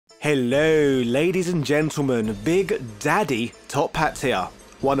Hello ladies and gentlemen, Big Daddy Top Hats here.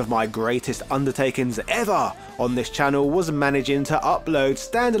 One of my greatest undertakings ever on this channel was managing to upload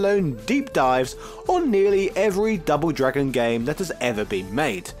standalone deep dives on nearly every Double Dragon game that has ever been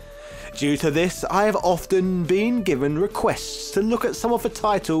made. Due to this, I have often been given requests to look at some of the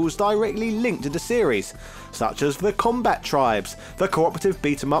titles directly linked to the series, such as the Combat Tribes, the cooperative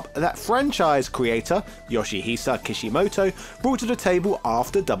beat-em-up that franchise creator Yoshihisa Kishimoto brought to the table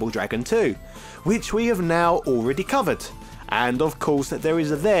after Double Dragon 2, which we have now already covered. And of course there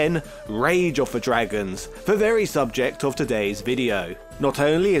is then Rage of the Dragons, the very subject of today's video. Not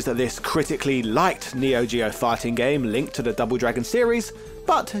only is this critically liked Neo Geo fighting game linked to the Double Dragon series,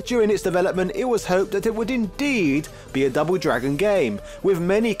 but during its development it was hoped that it would indeed be a Double Dragon game, with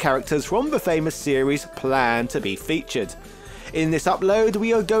many characters from the famous series planned to be featured. In this upload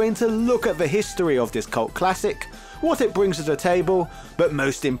we are going to look at the history of this cult classic, what it brings to the table, but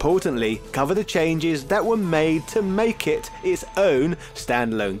most importantly cover the changes that were made to make it its own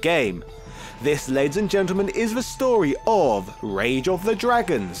standalone game. This, ladies and gentlemen, is the story of Rage of the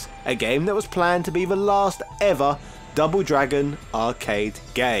Dragons, a game that was planned to be the last ever Double Dragon arcade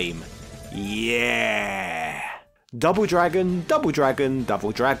game. Yeah! Double Dragon, Double Dragon,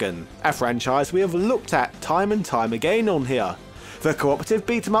 Double Dragon, a franchise we have looked at time and time again on here. The cooperative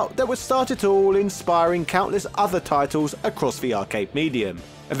beat-em-up that would start it all, inspiring countless other titles across the arcade medium.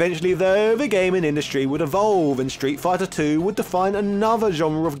 Eventually though, the gaming industry would evolve and Street Fighter 2 would define another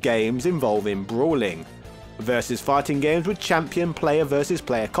genre of games involving brawling. Versus fighting games would champion player versus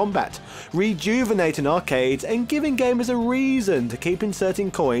player combat, rejuvenating arcades and giving gamers a reason to keep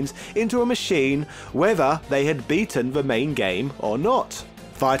inserting coins into a machine whether they had beaten the main game or not.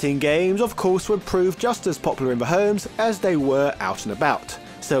 Fighting games of course would prove just as popular in the homes as they were out and about,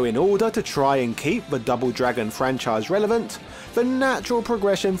 so in order to try and keep the Double Dragon franchise relevant, the natural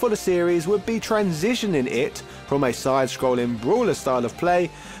progression for the series would be transitioning it from a side-scrolling brawler style of play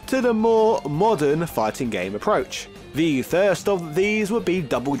to the more modern fighting game approach. The first of these would be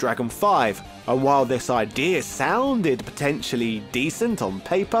Double Dragon 5, and while this idea sounded potentially decent on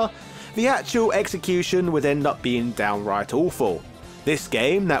paper, the actual execution would end up being downright awful. This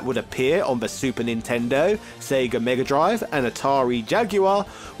game, that would appear on the Super Nintendo, Sega Mega Drive and Atari Jaguar,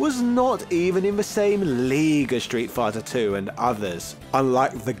 was not even in the same league as Street Fighter 2 and others.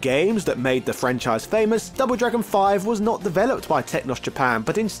 Unlike the games that made the franchise famous, Double Dragon 5 was not developed by Technos Japan,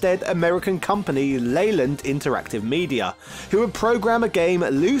 but instead American company Leyland Interactive Media, who would program a game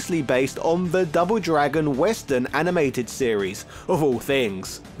loosely based on the Double Dragon Western animated series, of all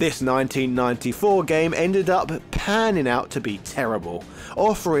things. This 1994 game ended up panning out to be terrible,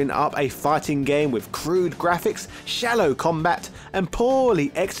 offering up a fighting game with crude graphics, shallow combat, and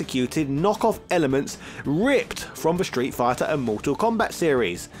poorly executed knockoff elements ripped from the Street Fighter and Mortal Kombat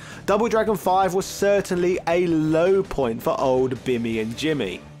series. Double Dragon 5 was certainly a low point for old Bimmy and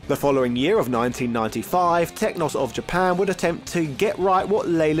Jimmy. The following year of 1995, Technos of Japan would attempt to get right what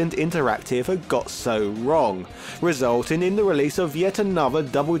Leyland Interactive had got so wrong, resulting in the release of yet another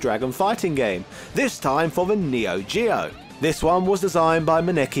Double Dragon fighting game, this time for the Neo Geo. This one was designed by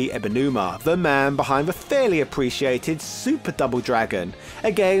Maneki Ebenuma, the man behind the fairly appreciated Super Double Dragon,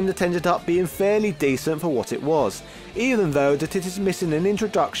 a game that ended up being fairly decent for what it was, even though that it is missing an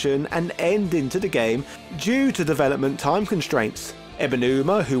introduction and ending to the game due to development time constraints.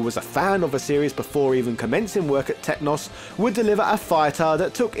 Ebenuma, who was a fan of the series before even commencing work at Technos, would deliver a fighter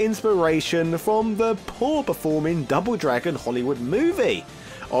that took inspiration from the poor performing Double Dragon Hollywood movie,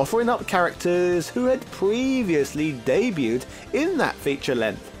 offering up characters who had previously debuted in that feature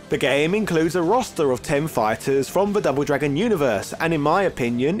length. The game includes a roster of 10 fighters from the Double Dragon universe, and in my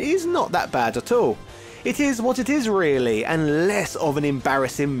opinion is not that bad at all. It is what it is really, and less of an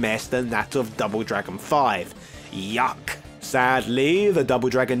embarrassing mess than that of Double Dragon 5. Yuck. Sadly, the Double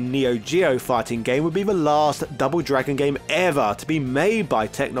Dragon Neo Geo fighting game would be the last Double Dragon game ever to be made by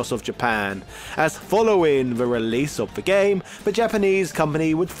Technos of Japan, as following the release of the game, the Japanese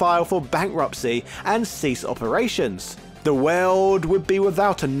company would file for bankruptcy and cease operations. The world would be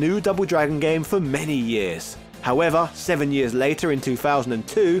without a new Double Dragon game for many years. However, 7 years later in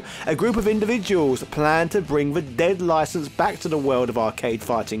 2002, a group of individuals planned to bring the dead license back to the world of arcade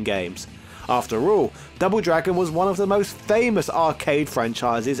fighting games. After all, Double Dragon was one of the most famous arcade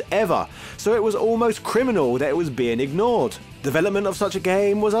franchises ever, so it was almost criminal that it was being ignored. Development of such a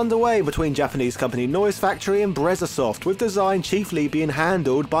game was underway between Japanese company Noise Factory and Brezasoft, with design chiefly being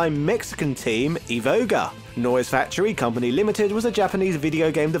handled by Mexican team Evoga. Noise Factory Company Limited was a Japanese video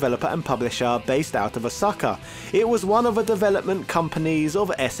game developer and publisher based out of Osaka. It was one of the development companies of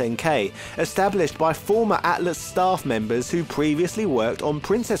SNK, established by former Atlus staff members who previously worked on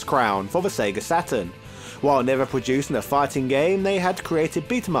Princess Crown for the Sega Saturn. While never producing a fighting game, they had created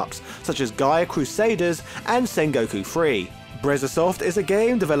beat-em-ups such as Gaia Crusaders and Sengoku 3. Brezasoft is a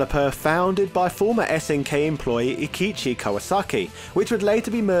game developer founded by former SNK employee Ikichi Kawasaki, which would later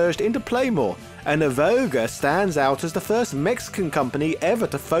be merged into Playmore, and Avoga stands out as the first Mexican company ever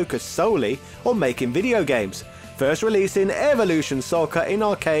to focus solely on making video games, first releasing Evolution Soccer in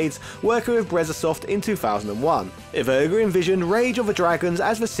arcades, working with Brezasoft in 2001. Avoga envisioned Rage of the Dragons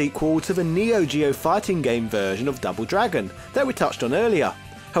as the sequel to the Neo Geo fighting game version of Double Dragon that we touched on earlier.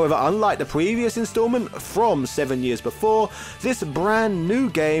 However, unlike the previous installment from 7 years before, this brand new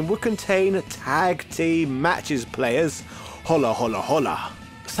game would contain tag team matches players. Holla holla holla.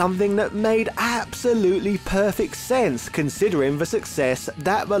 Something that made absolutely perfect sense considering the success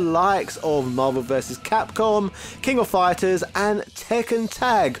that the likes of Marvel vs. Capcom, King of Fighters and Tekken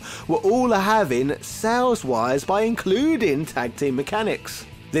Tag were all having sales-wise by including tag team mechanics.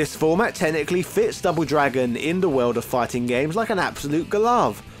 This format technically fits Double Dragon in the world of fighting games like an absolute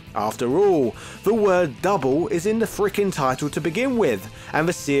glove. After all, the word double is in the frickin' title to begin with, and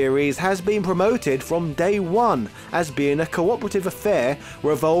the series has been promoted from day one as being a cooperative affair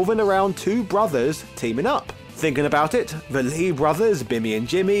revolving around two brothers teaming up. Thinking about it, the Lee brothers, Bimmy and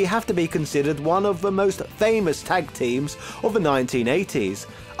Jimmy, have to be considered one of the most famous tag teams of the 1980s,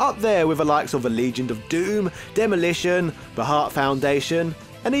 up there with the likes of the Legion of Doom, Demolition, the Hart Foundation,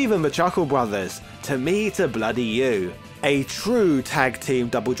 and even the Chuckle Brothers, To Me to Bloody You. A true tag team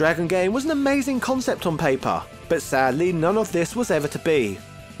Double Dragon game was an amazing concept on paper, but sadly none of this was ever to be.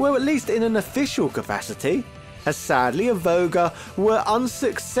 Well, at least in an official capacity, as sadly Avoga were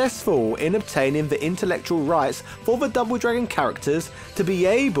unsuccessful in obtaining the intellectual rights for the Double Dragon characters to be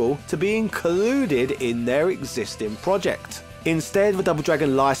able to be included in their existing project. Instead, the Double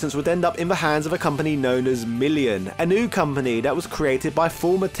Dragon license would end up in the hands of a company known as Million, a new company that was created by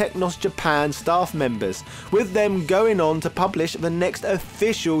former Technos Japan staff members, with them going on to publish the next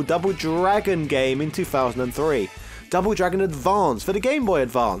official Double Dragon game in 2003. Double Dragon Advance for the Game Boy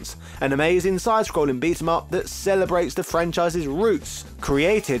Advance, an amazing side-scrolling beat-em-up that celebrates the franchise's roots,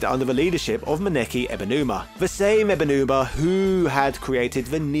 created under the leadership of Maneki Ebenuma, the same Ebenuma who had created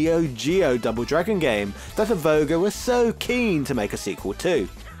the Neo Geo Double Dragon game that Avoga was so keen to make a sequel to.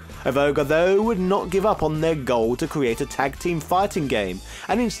 Avoga though would not give up on their goal to create a tag team fighting game,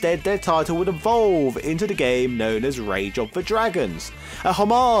 and instead their title would evolve into the game known as Rage of the Dragons, a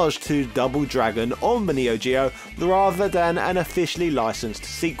homage to Double Dragon on the Neo Geo rather than an officially licensed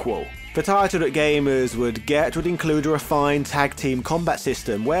sequel. The title that gamers would get would include a refined tag team combat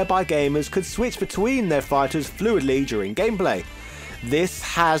system whereby gamers could switch between their fighters fluidly during gameplay. This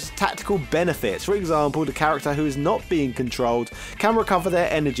has tactical benefits. For example, the character who is not being controlled can recover their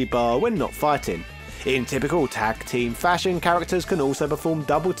energy bar when not fighting. In typical tag team fashion, characters can also perform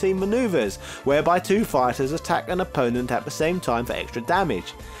double team maneuvers, whereby two fighters attack an opponent at the same time for extra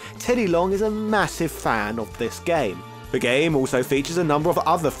damage. Teddy Long is a massive fan of this game. The game also features a number of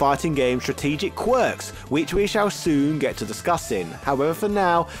other fighting game strategic quirks, which we shall soon get to discussing. However, for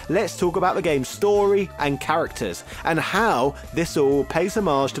now, let's talk about the game's story and characters, and how this all pays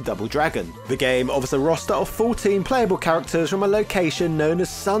homage to Double Dragon. The game offers a roster of 14 playable characters from a location known as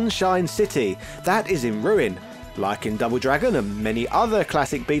Sunshine City that is in ruin. Like in Double Dragon and many other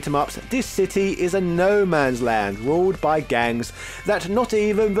classic beat-em-ups, this city is a no man's land ruled by gangs that not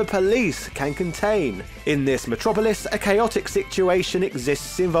even the police can contain. In this metropolis, a chaotic situation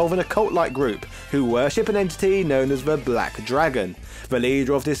exists involving a cult-like group who worship an entity known as the Black Dragon. The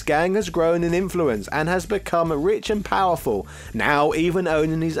leader of this gang has grown in influence and has become rich and powerful, now even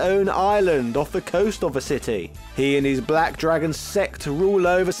owning his own island off the coast of the city. He and his Black Dragon sect rule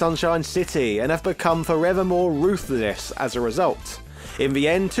over Sunshine City and have become forever more ruthless as a result. In the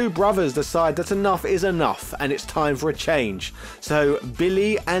end, two brothers decide that enough is enough and it's time for a change, so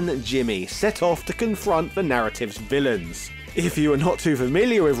Billy and Jimmy set off to confront the narrative's villains. If you are not too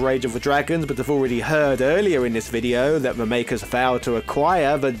familiar with Rage of the Dragons but have already heard earlier in this video that the makers failed to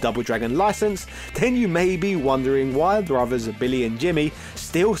acquire the Double Dragon license, then you may be wondering why brothers Billy and Jimmy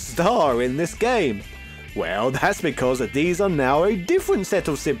still star in this game. Well, that's because these are now a different set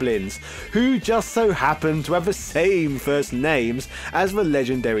of siblings, who just so happen to have the same first names as the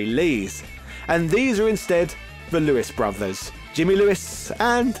legendary Lees. And these are instead the Lewis brothers, Jimmy Lewis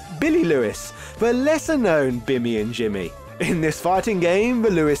and Billy Lewis, the lesser known Bimmy and Jimmy. In this fighting game, the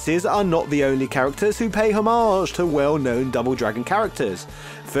Lewises are not the only characters who pay homage to well-known Double Dragon characters.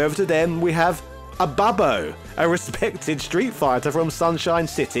 Further to them, we have a Bubbo, a respected street fighter from Sunshine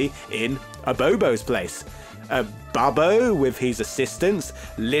City in Abobo's place. Bubbo, with his assistants,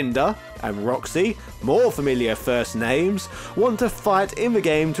 Linda and Roxy, more familiar first names, want to fight in the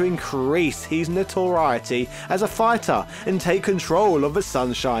game to increase his notoriety as a fighter and take control of the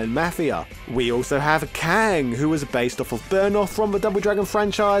Sunshine Mafia. We also have Kang, who was based off of Burnoff from the Double Dragon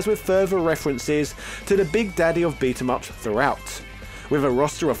franchise, with further references to the Big Daddy of beat-em-ups throughout. With a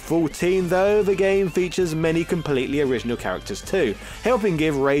roster of 14 though, the game features many completely original characters too, helping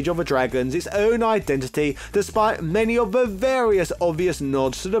give Rage of the Dragons its own identity despite many of the various obvious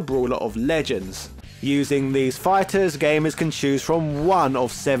nods to the Brawler of Legends. Using these fighters, gamers can choose from one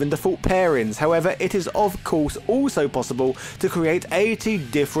of 7 default pairings. However, it is of course also possible to create 80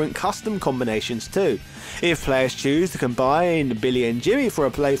 different custom combinations too. If players choose to combine Billy and Jimmy for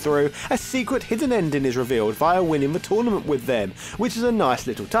a playthrough, a secret hidden ending is revealed via winning the tournament with them, which is a nice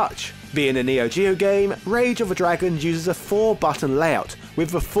little touch. Being a Neo Geo game, Rage of the Dragons uses a 4-button layout,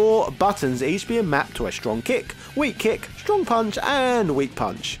 with the 4 buttons each being mapped to a strong kick, strong punch and weak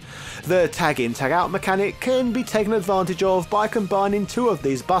punch. The tag in tag out mechanic can be taken advantage of by combining 2 of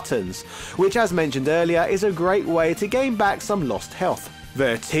these buttons, which as mentioned earlier is a great way to gain back some lost health.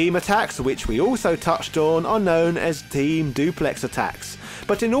 The team attacks, which we also touched on, are known as team duplex attacks,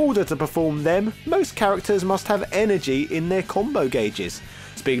 but in order to perform them, most characters must have energy in their combo gauges.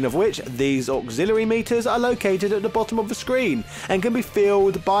 Speaking of which, these auxiliary meters are located at the bottom of the screen and can be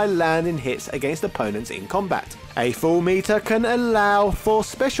filled by landing hits against opponents in combat. A full meter can allow for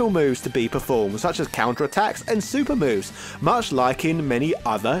special moves to be performed, such as counterattacks and super moves, much like in many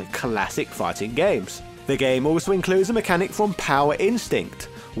other classic fighting games. The game also includes a mechanic from Power Instinct,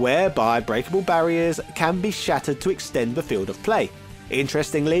 whereby breakable barriers can be shattered to extend the field of play.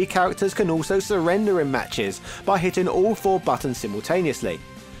 Interestingly, characters can also surrender in matches by hitting all 4 buttons simultaneously.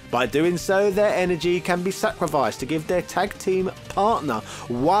 By doing so, their energy can be sacrificed to give their tag team partner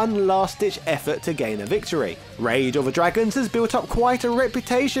one last-ditch effort to gain a victory. Rage of the Dragons has built up quite a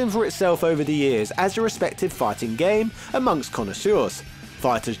reputation for itself over the years as a respected fighting game amongst connoisseurs.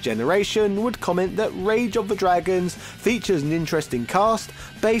 Fighters Generation would comment that Rage of the Dragons features an interesting cast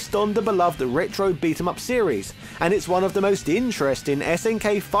based on the beloved retro beat-em-up series, and it's one of the most interesting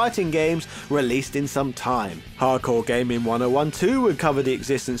SNK fighting games released in some time. Hardcore Gaming 101 too would cover the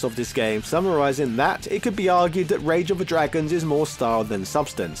existence of this game, summarising that it could be argued that Rage of the Dragons is more style than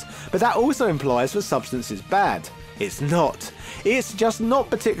substance, but that also implies that substance is bad. It's not. It's just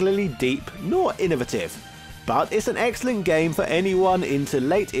not particularly deep nor innovative. But it's an excellent game for anyone into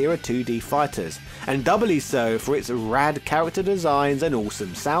late era 2D fighters, and doubly so for its rad character designs and awesome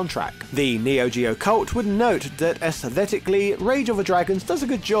soundtrack. The Neo Geo cult would note that aesthetically, Rage of the Dragons does a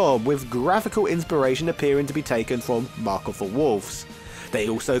good job, with graphical inspiration appearing to be taken from Mark of the Wolves. They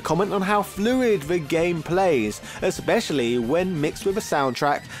also comment on how fluid the game plays, especially when mixed with a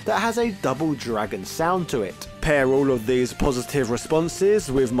soundtrack that has a Double Dragon sound to it. Pair all of these positive responses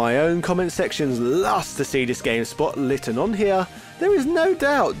with my own comment section's lust to see this game spotlighted on here, there is no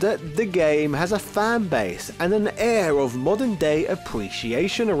doubt that the game has a fan base and an air of modern day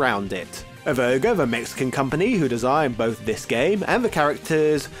appreciation around it. Avoga, the Mexican company who designed both this game and the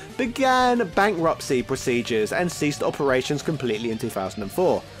characters, began bankruptcy procedures and ceased operations completely in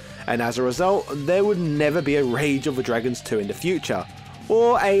 2004, and as a result there would never be a Rage of the Dragons 2 in the future,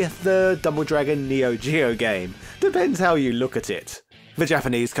 or a third Double Dragon Neo Geo game, depends how you look at it. The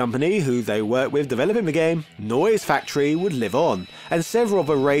Japanese company who they worked with developing the game, Noise Factory, would live on, and several of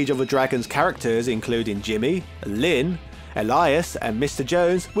the Rage of the Dragons characters, including Jimmy, Lynn, Elias and Mr.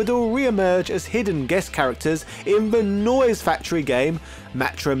 Jones, would all re-emerge as hidden guest characters in the Noise Factory game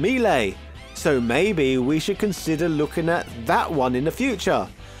Matrimelee, so maybe we should consider looking at that one in the future,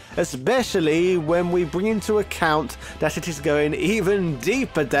 especially when we bring into account that it is going even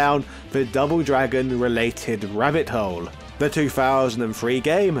deeper down the Double Dragon related rabbit hole. The 2003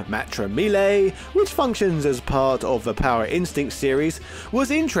 game, Matrimelee, which functions as part of the Power Instinct series,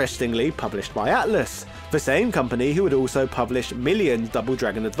 was interestingly published by Atlus, the same company who had also published Million's Double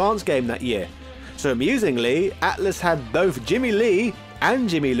Dragon Advance game that year. So amusingly, Atlus had both Jimmy Lee and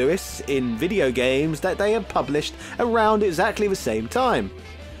Jimmy Lewis in video games that they had published around exactly the same time.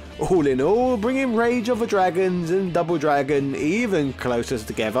 All in all, bringing Rage of the Dragons and Double Dragon even closer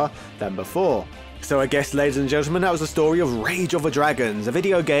together than before. So I guess, ladies and gentlemen, that was the story of Rage of the Dragons, a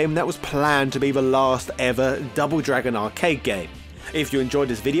video game that was planned to be the last ever Double Dragon arcade game. If you enjoyed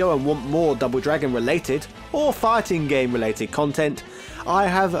this video and want more Double Dragon related or fighting game related content, I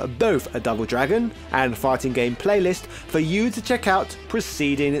have both a Double Dragon and fighting game playlist for you to check out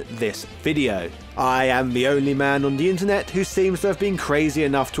preceding this video. I am the only man on the internet who seems to have been crazy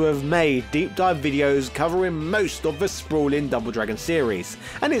enough to have made deep dive videos covering most of the sprawling Double Dragon series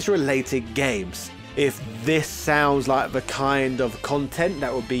and its related games. If this sounds like the kind of content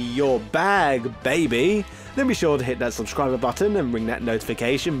that would be your bag, baby, then be sure to hit that subscriber button and ring that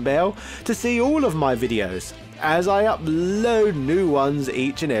notification bell to see all of my videos, as I upload new ones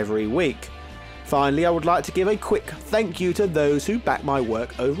each and every week. Finally, I would like to give a quick thank you to those who back my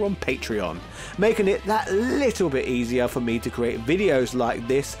work over on Patreon, making it that little bit easier for me to create videos like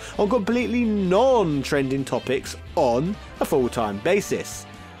this on completely non-trending topics on a full-time basis.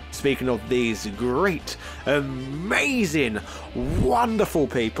 Speaking of these great, amazing, wonderful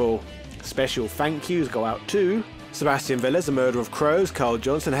people, special thank yous go out to Sebastian Villas, The Murder of Crows, Carl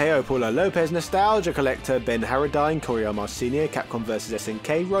Johnson, Heyo Paulo Lopez, Nostalgia Collector, Ben Harradine, Koriyama Senior, Capcom vs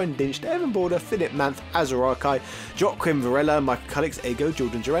SNK, Ryan Dinch, Evan Border, Philip Manth, Azur Arkai, Joaquin Varela, Michael Cullix, Ego,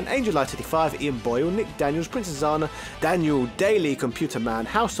 Jordan Duran, Angel Light 85, Ian Boyle, Nick Daniels, Princess Zana, Daniel Daly, Computer Man,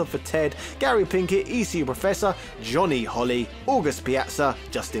 House of the Ted, Gary Pinkett, ECU Professor, Johnny Holly, August Piazza,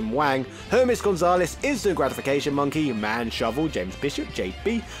 Justin Wang, Hermes Gonzalez, Instant Gratification Monkey, Man Shovel, James Bishop,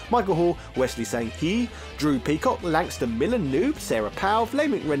 JB, Michael Hall, Wesley Sang He, Drew Peacock, Langston Miller, Noob, Sarah Powell,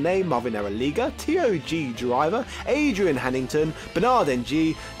 Flaming Renee, Marvin Araliga, TOG Driver, Adrian Hannington, Bernard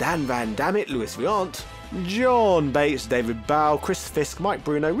NG, Dan Van Dammit, Louis Viant, John Bates, David Bow, Chris Fisk, Mike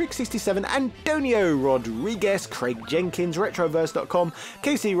Bruno, Rick67, Antonio Rodriguez, Craig Jenkins, Retroverse.com,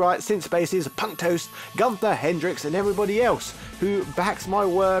 Casey Wright, Synth Spaces, Punk Toast, Gunther Hendricks, and everybody else who backs my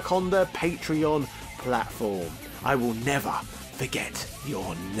work on the Patreon platform. I will never forget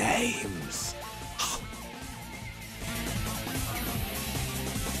your names.